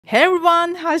Hey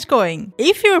everyone, how's it going?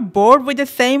 If you're bored with the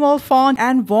same old font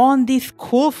and want this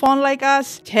cool font like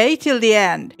us, stay till the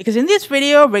end. Because in this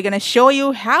video, we're gonna show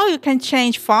you how you can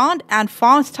change font and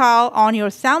font style on your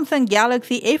Samsung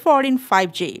Galaxy A14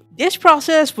 5G. This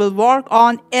process will work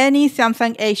on any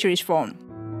Samsung A series phone.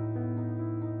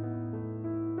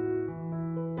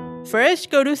 First,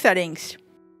 go to Settings.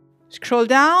 Scroll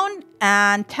down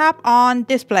and tap on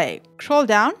Display. Scroll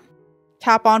down,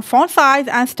 tap on Font Size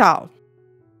and Style.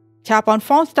 Tap on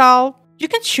Font Style. You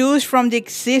can choose from the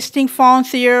existing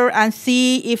fonts here and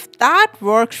see if that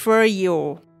works for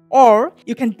you. Or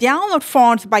you can download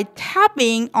fonts by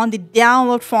tapping on the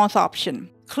Download Fonts option.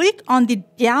 Click on the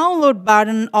download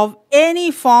button of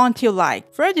any font you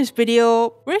like. For this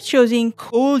video, we're choosing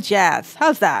Cool Jazz.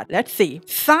 How's that? Let's see.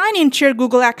 Sign into your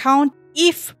Google account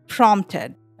if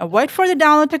prompted. Now wait for the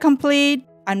download to complete,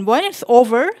 and when it's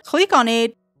over, click on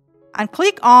it and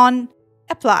click on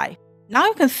Apply. Now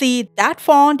you can see that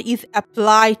font is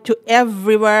applied to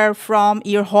everywhere from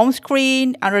your home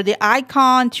screen, under the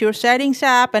icon, to your settings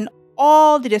app, and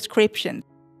all the descriptions.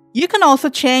 You can also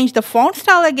change the font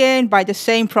style again by the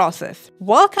same process.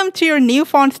 Welcome to your new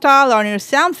font style on your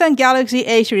Samsung Galaxy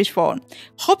A series phone.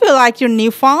 Hope you liked your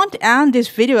new font and this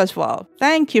video as well.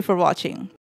 Thank you for watching.